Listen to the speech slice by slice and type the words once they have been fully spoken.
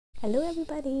Hello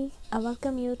everybody, I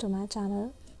welcome you to my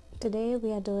channel. Today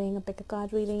we are doing a pick a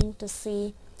card reading to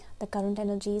see the current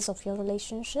energies of your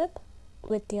relationship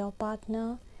with your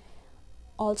partner,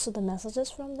 also the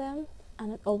messages from them,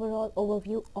 and an overall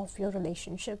overview of your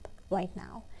relationship right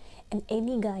now, and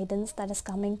any guidance that is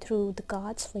coming through the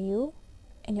cards for you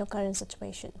in your current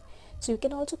situation. So you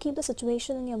can also keep the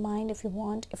situation in your mind if you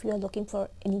want, if you are looking for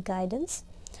any guidance.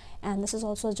 And this is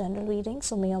also a general reading,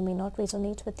 so may or may not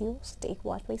resonate with you, so take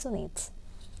what resonates.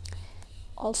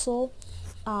 Also,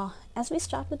 as we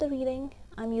start with the reading,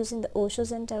 I'm using the Osho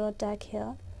Zen Tarot deck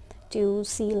here to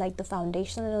see like the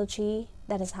foundational energy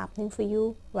that is happening for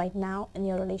you right now in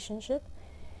your relationship.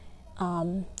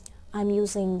 I'm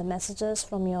using the messages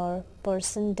from your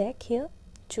person deck here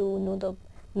to know the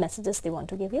messages they want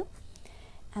to give you.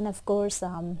 And of course,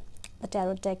 the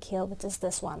tarot deck here, which is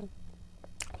this one,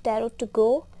 Tarot to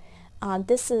Go.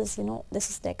 This is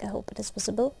deck. I hope it is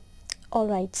visible.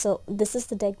 Alright, so this is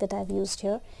the deck that I've used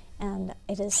here, and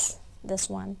it is this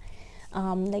one.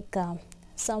 I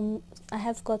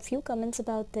have got few comments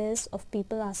about this of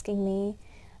people asking me,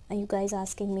 you guys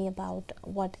asking me about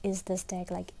what is this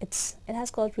deck. Like it has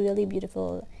got really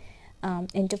beautiful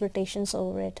interpretations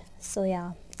over it. So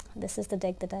yeah, this is the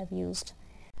deck that I've used.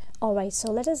 Alright,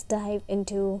 so let us dive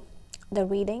into the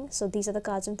reading. So these are the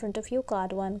cards in front of you,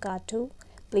 card 1, card 2.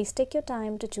 Please take your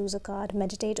time to choose a card,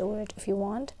 meditate over it if you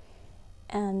want,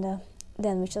 and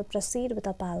then we shall proceed with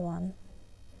our pile 1.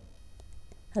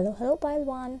 Hello pile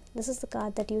 1, this is the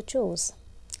card that you chose.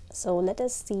 So let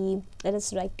us directly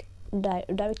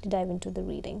dive into the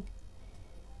reading.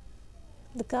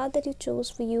 The card that you chose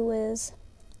for you is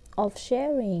of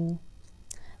sharing.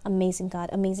 Amazing card,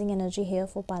 amazing energy here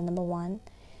for pile number 1.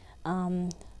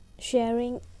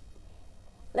 Sharing.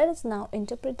 Let us now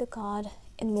interpret the card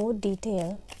in more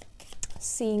detail,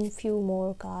 seeing few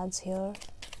more cards here.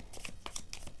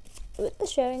 With the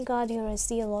sharing card here, I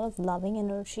see a lot of loving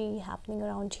energy happening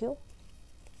around you.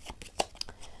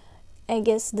 I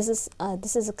guess this is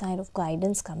a kind of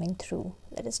guidance coming through.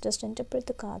 Let us just interpret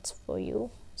the cards for you.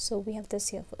 So we have this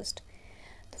here first.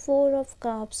 The 4 of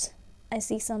Cups. I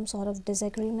see some sort of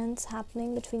disagreements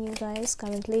happening between you guys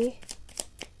currently.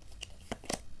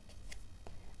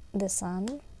 The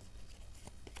Sun.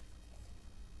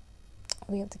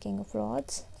 We have the King of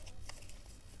Rods.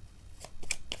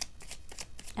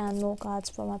 And no cards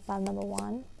for my pile number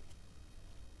 1.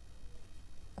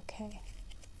 Okay.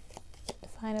 The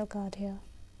final card here.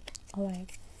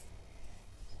 Alright.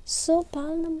 So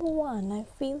pile number 1, I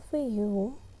feel for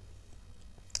you.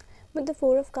 With the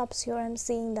 4 of Cups here, I'm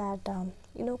seeing that,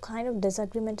 kind of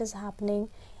disagreement is happening.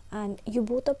 And you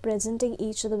both are presenting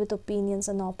each other with opinions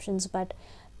and options, but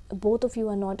both of you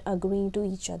are not agreeing to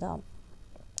each other.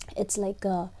 It's like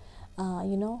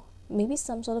maybe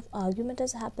some sort of argument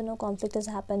has happened or conflict has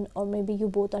happened, or maybe you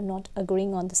both are not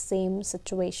agreeing on the same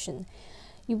situation.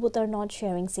 You both are not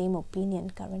sharing same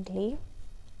opinion currently.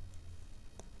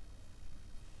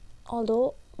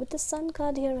 Although with the Sun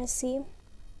card here, I see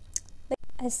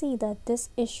that this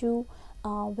issue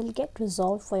will get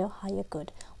resolved for your higher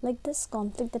good. Like this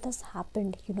conflict that has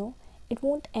happened, it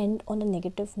won't end on a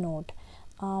negative note.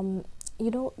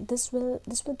 This will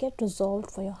get resolved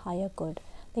for your higher good.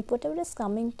 Like whatever is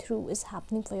coming through is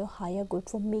happening for your higher good,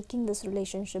 for making this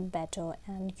relationship better,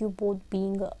 and you both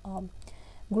being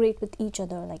great with each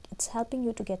other. Like it's helping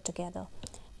you to get together,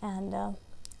 and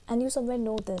you somewhere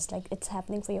know this, like it's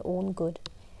happening for your own good.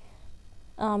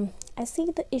 I see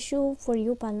the issue for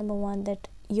you, pile number 1, that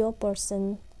your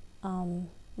person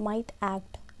might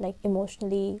act like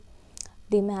emotionally.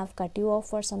 They may have cut you off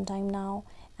for some time now,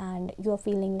 and you're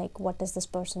feeling like, what does this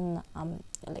person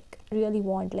really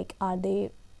want? Like, are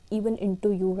they even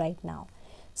into you right now?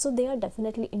 So they are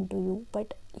definitely into you,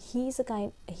 but he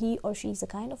or she is a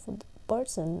kind of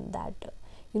person that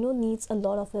needs a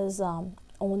lot of his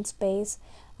own space,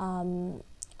 a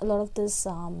lot of this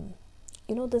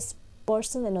this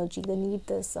personal energy. They need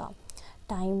this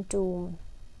time to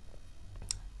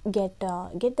get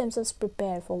themselves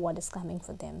prepared for what is coming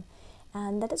for them,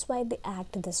 and that is why they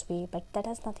act this way. But that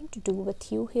has nothing to do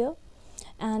with you here,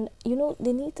 and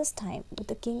they need this time. With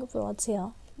the King of Rods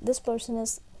here, this person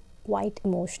is quite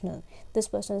emotional.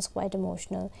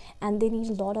 And they need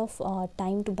a lot of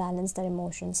time to balance their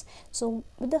emotions. So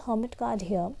with the Hermit card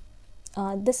here,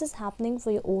 this is happening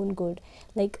for your own good.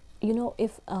 Like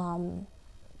if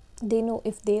they know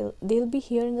if they'll be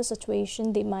here in the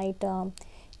situation, they might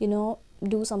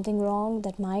do something wrong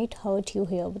that might hurt you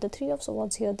here. With the 3 of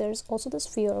Swords here, there's also this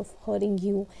fear of hurting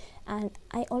you, and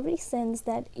I already sense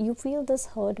that you feel this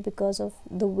hurt because of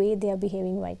the way they are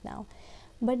behaving right now.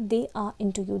 But they are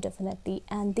into you definitely,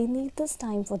 and they need this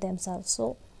time for themselves.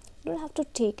 So You don't have to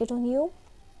take it on you.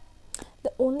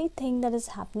 The only thing that is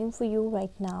happening for you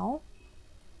right now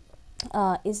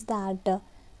is that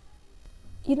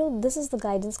this is the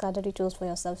guidance card that you chose for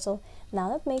yourself. So now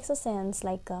that makes a sense,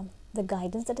 like the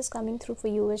guidance that is coming through for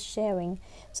you is sharing.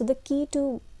 So the key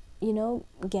to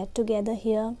get together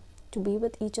here, to be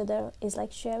with each other, is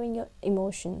like sharing your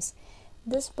emotions.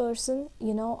 This person,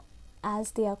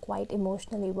 as they are quite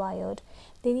emotionally wired,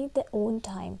 they need their own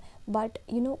time. But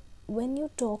when you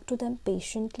talk to them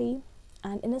patiently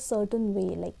and in a certain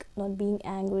way, like not being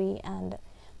angry and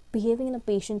behaving in a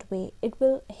patient way, it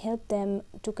will help them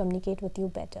to communicate with you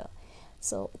better.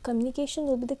 So communication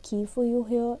will be the key for you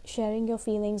here, sharing your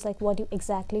feelings, like what you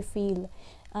exactly feel,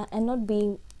 and not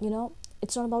being,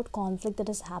 it's not about conflict that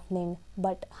is happening,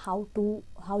 but how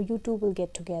you two will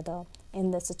get together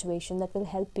in the situation that will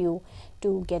help you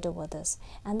to get over this.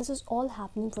 And this is all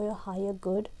happening for your higher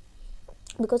good,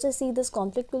 because I see this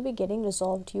conflict will be getting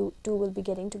resolved. You two will be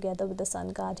getting together with the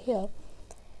Sun card here.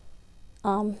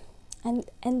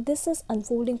 And this is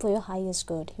unfolding for your highest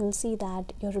good. You'll see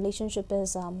that your relationship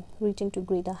is reaching to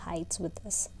greater heights with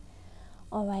this.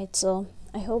 All right, so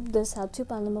I hope this helps you,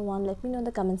 pile number 1. Let me know in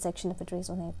the comment section if it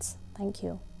resonates. Thank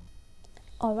you.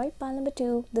 All right, pile number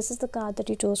 2, this is the card that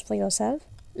you chose for yourself.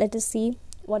 Let us see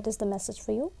what is the message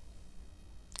for you.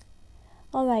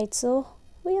 All right, so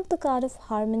we have the card of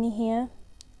harmony here.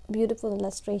 Beautiful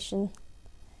illustration.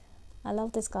 I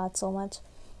love this card so much.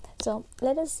 So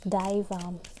let us dive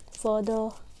further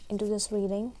into this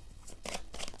reading.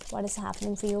 What is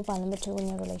happening for you, pile number 2, in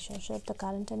your relationship, the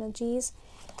current energies,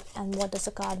 and what does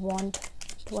the card want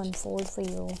to unfold for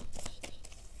you.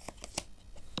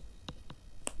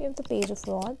 We have the Page of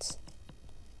Rods,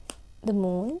 the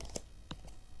Moon,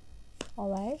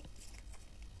 alright,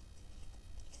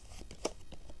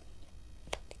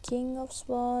 the King of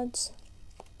Swords,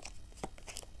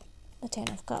 the Ten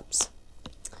of Cups.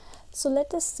 So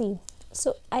let us see.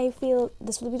 So I feel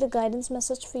this will be the guidance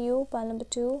message for you, pile number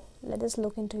 2. Let us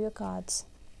look into your cards.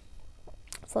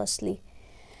 Firstly,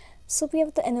 so we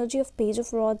have the energy of Page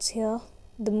of Rods here,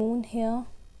 the Moon here,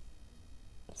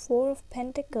 4 of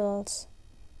Pentacles,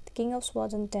 the King of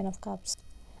Swords, and 10 of Cups.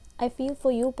 I feel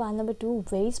for you, pile number 2,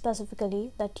 very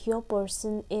specifically, that your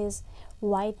person is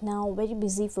right now very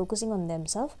busy focusing on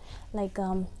themselves. Like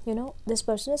this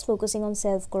person is focusing on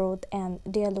self-growth, and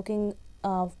they are looking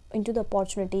into the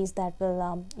opportunities that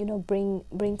will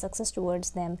bring success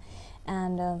towards them.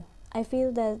 And I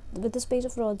feel that with this Page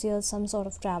of Rods here, some sort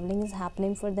of traveling is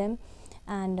happening for them,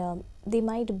 and they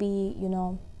might be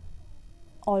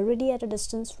already at a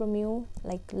distance from you,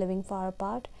 like living far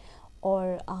apart,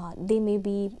 or they may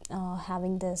be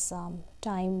having this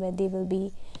time where they will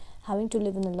be having to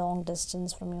live in a long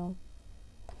distance from you.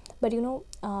 But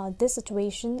this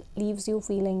situation leaves you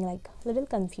feeling like a little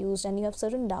confused, and you have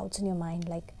certain doubts in your mind,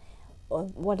 like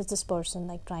what is this person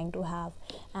like trying to have,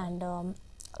 and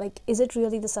like, is it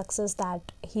really the success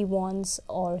that he wants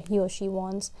or he or she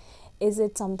wants? Is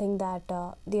it something that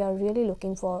they are really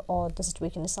looking for, or the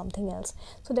situation is something else?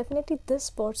 So definitely this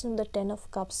person, the 10 of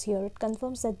Cups here, it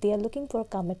confirms that they are looking for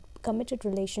a committed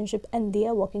relationship, and they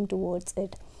are working towards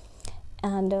it.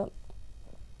 And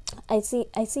I see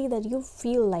that you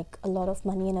feel like a lot of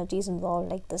money energy is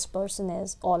involved, like this person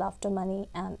is all after money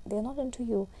and they're not into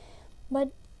you.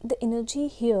 But the energy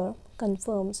here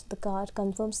confirms, the card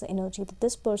confirms the energy that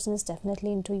this person is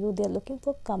definitely into you. They're looking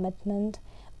for commitment,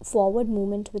 forward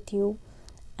movement with you.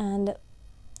 And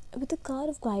with the card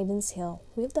of guidance here,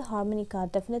 we have the Harmony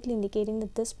card, definitely indicating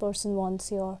that this person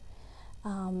wants your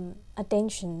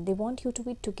attention. They want you to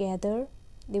be together.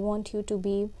 They want you to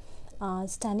be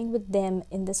standing with them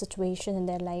in the situation in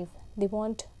their life. They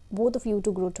want both of you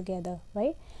to grow together,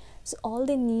 right? So all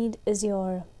they need is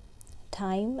your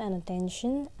time and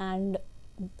attention, and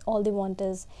all they want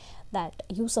is that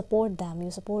you support them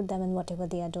in whatever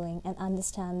they are doing, and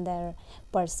understand their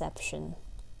perception.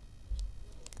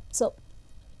 So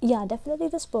yeah, definitely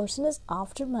this person is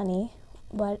after money,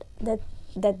 but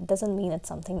that doesn't mean it's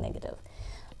something negative.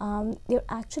 They're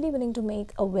actually willing to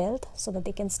make a wealth so that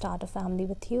they can start a family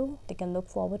with you. They can look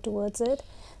forward towards it.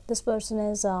 This person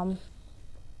is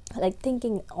like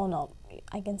thinking on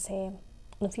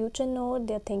a future note.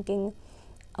 They're thinking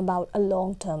about a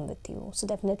long term with you. So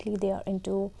definitely they are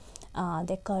into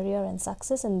their career and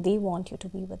success, and they want you to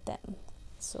be with them.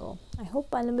 So I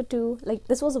hope pile number 2, like,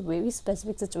 this was a very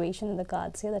specific situation in the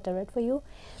cards here that I read for you.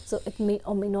 So it may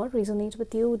or may not resonate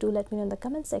with you. Do let me know in the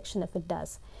comment section if it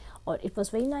does. Or it was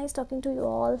very nice talking to you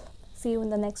all. See you in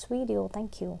the next video.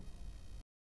 Thank you.